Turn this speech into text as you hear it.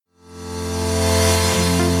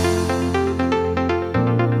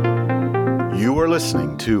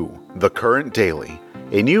listening to The Current Daily,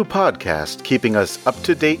 a new podcast keeping us up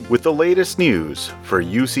to date with the latest news for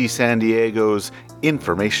UC San Diego's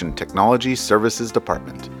Information Technology Services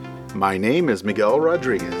Department. My name is Miguel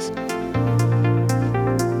Rodriguez.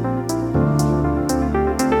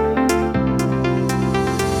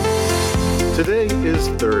 Today is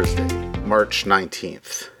Thursday, March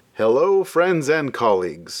 19th. Hello, friends and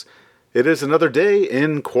colleagues. It is another day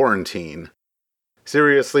in quarantine.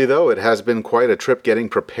 Seriously, though, it has been quite a trip getting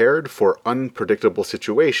prepared for unpredictable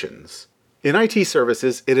situations. In IT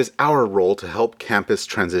services, it is our role to help campus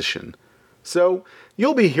transition. So,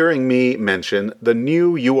 you'll be hearing me mention the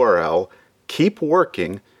new URL,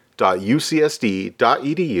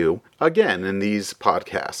 keepworking.ucsd.edu, again in these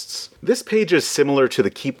podcasts. This page is similar to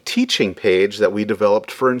the Keep Teaching page that we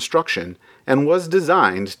developed for instruction, and was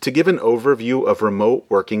designed to give an overview of remote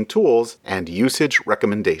working tools and usage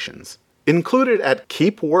recommendations. Included at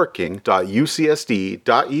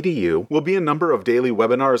keepworking.ucsd.edu will be a number of daily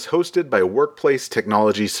webinars hosted by Workplace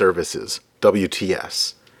Technology Services,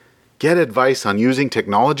 WTS. Get advice on using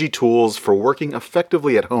technology tools for working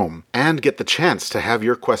effectively at home, and get the chance to have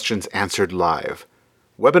your questions answered live.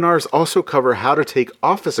 Webinars also cover how to take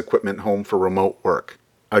office equipment home for remote work.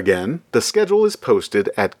 Again, the schedule is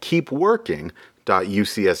posted at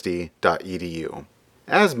keepworking.ucsd.edu.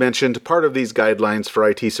 As mentioned, part of these guidelines for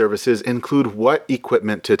IT services include what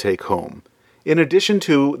equipment to take home. In addition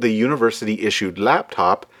to the university-issued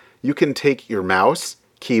laptop, you can take your mouse,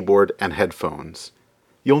 keyboard, and headphones.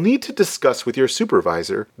 You'll need to discuss with your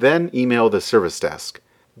supervisor, then email the service desk.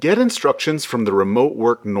 Get instructions from the Remote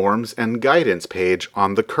Work Norms and Guidance page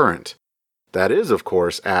on The Current. That is, of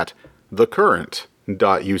course, at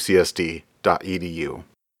thecurrent.ucsd.edu.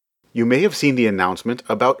 You may have seen the announcement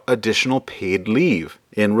about additional paid leave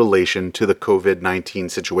in relation to the COVID-19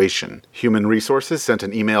 situation. Human Resources sent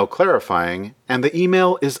an email clarifying, and the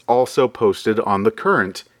email is also posted on The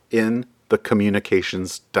Current in the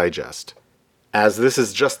Communications Digest. As this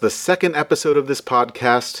is just the second episode of this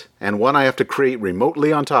podcast, and one I have to create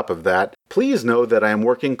remotely on top of that, please know that I am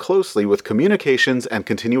working closely with Communications and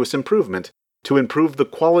Continuous Improvement to improve the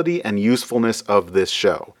quality and usefulness of this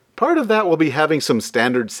show. Part of that will be having some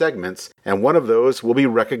standard segments, and one of those will be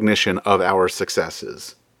recognition of our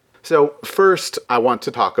successes. So first, I want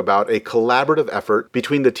to talk about a collaborative effort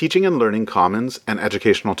between the Teaching and Learning Commons and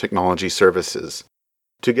Educational Technology Services.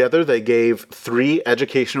 Together, they gave 3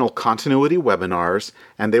 educational continuity webinars,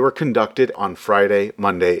 and they were conducted on Friday,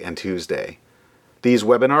 Monday, and Tuesday. These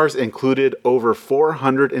webinars included over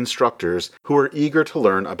 400 instructors who were eager to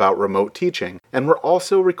learn about remote teaching, and were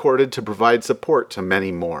also recorded to provide support to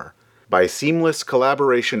many more. By seamless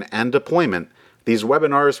collaboration and deployment, these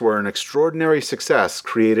webinars were an extraordinary success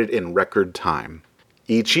created in record time.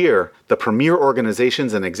 Each year, the premier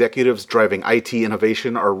organizations and executives driving IT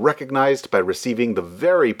innovation are recognized by receiving the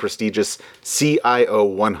very prestigious CIO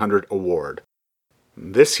 100 award.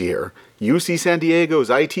 This year, UC San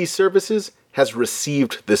Diego's IT services has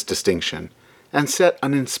received this distinction and set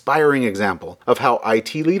an inspiring example of how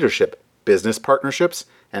IT leadership, business partnerships,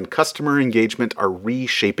 and customer engagement are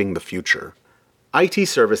reshaping the future. IT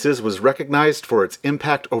Services was recognized for its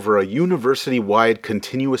impact over a university-wide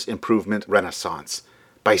continuous improvement renaissance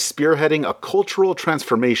by spearheading a cultural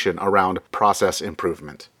transformation around process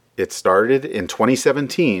improvement. It started in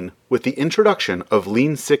 2017 with the introduction of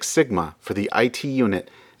Lean Six Sigma for the IT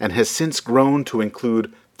unit and has since grown to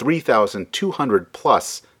include 3,200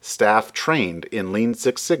 plus staff trained in Lean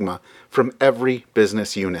Six Sigma from every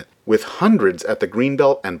business unit, with hundreds at the Green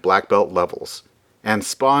Belt and Black Belt levels, and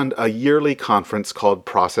spawned a yearly conference called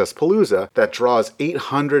Process Palooza that draws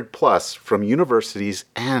 800 plus from universities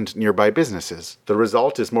and nearby businesses. The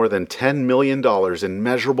result is more than $10 million in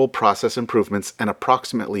measurable process improvements and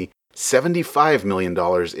approximately $75 million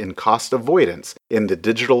in cost avoidance in the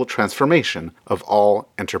digital transformation of all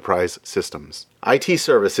enterprise systems. IT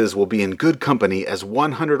Services will be in good company as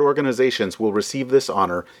 100 organizations will receive this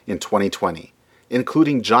honor in 2020,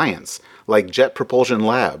 including giants like Jet Propulsion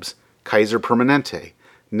Labs, Kaiser Permanente,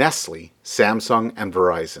 Nestle, Samsung, and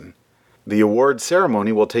Verizon. The award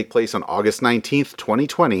ceremony will take place on August 19,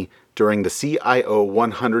 2020, during the CIO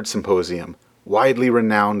 100 Symposium, widely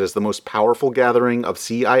renowned as the most powerful gathering of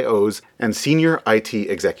CIOs and senior IT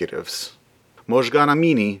executives. Mojgan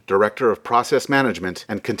Amini, Director of Process Management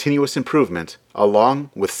and Continuous Improvement,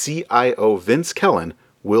 along with CIO Vince Kellen,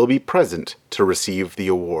 will be present to receive the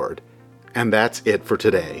award. And that's it for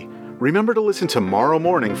today. Remember to listen tomorrow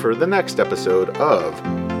morning for the next episode of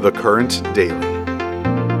The Current Daily.